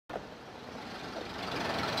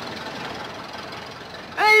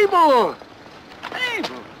Abel!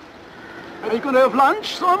 Abel! Are you going to have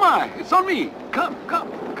lunch? So am I. It's on me. Come.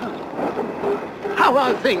 How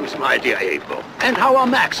are things, my dear Abel? And how are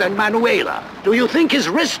Max and Manuela? Do you think his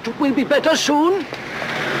wrist will be better soon?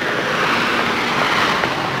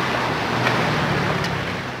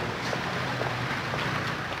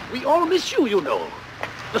 We all miss you, you know.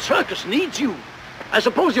 The circus needs you. I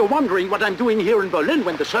suppose you're wondering what I'm doing here in Berlin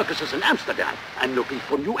when the circus is in Amsterdam. I'm looking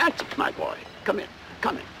for new acts, my boy. Come in.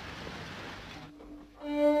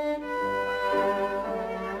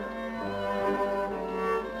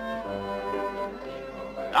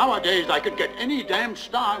 Nowadays, I could get any damn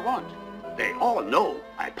star I want. They all know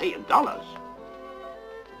I pay in dollars.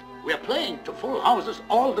 We're playing to full houses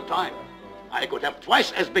all the time. I could have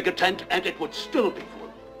twice as big a tent and it would still be full.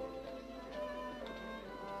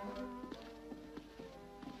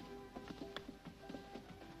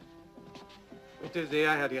 Bitte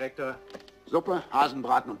sehr, Herr Direktor. Suppe,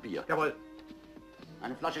 Hasenbraten und Bier. Jawohl.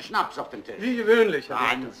 Eine Flasche Schnaps auf den Tisch. Wie gewöhnlich,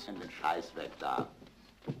 Herr Direktor. Den Scheiß weg da.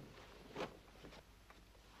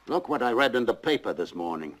 Look what I read in the paper this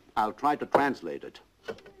morning. I'll try to translate it.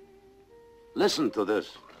 Listen to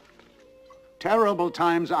this. Terrible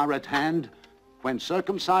times are at hand when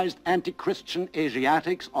circumcised anti-Christian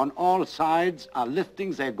Asiatics on all sides are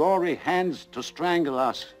lifting their gory hands to strangle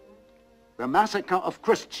us. The massacre of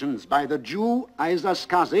Christians by the Jew Isaac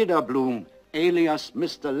Blum, alias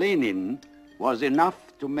Mr. Lenin, was enough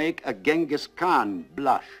to make a Genghis Khan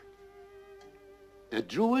blush. A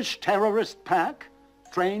Jewish terrorist pack,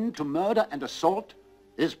 trained to murder and assault,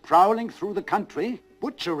 is prowling through the country,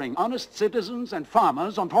 butchering honest citizens and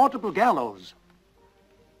farmers on portable gallows.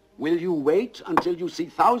 Will you wait until you see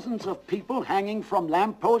thousands of people hanging from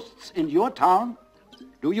lampposts in your town?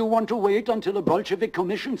 Do you want to wait until a Bolshevik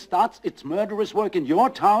commission starts its murderous work in your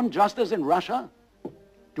town, just as in Russia?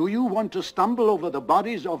 Do you want to stumble over the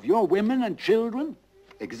bodies of your women and children?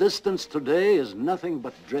 Existence today is nothing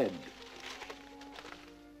but dread.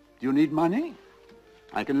 Do you need money?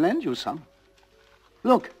 I can lend you some.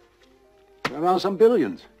 Look, there are some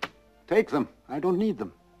billions. Take them. I don't need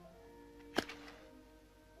them.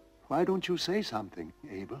 Why don't you say something,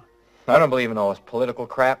 Abel? I don't believe in all this political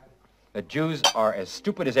crap. The Jews are as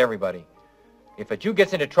stupid as everybody. If a Jew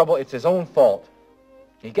gets into trouble, it's his own fault.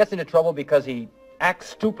 He gets into trouble because he acts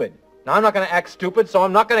stupid. Now, I'm not going to act stupid, so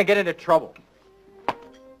I'm not going to get into trouble.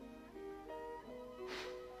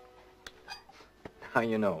 How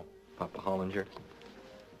you know, Papa Hollinger?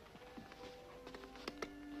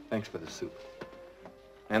 Thanks for the soup.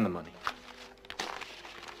 And the money.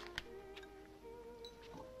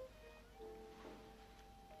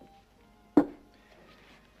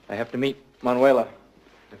 I have to meet Manuela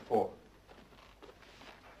at 4.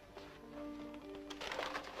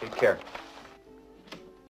 Take care.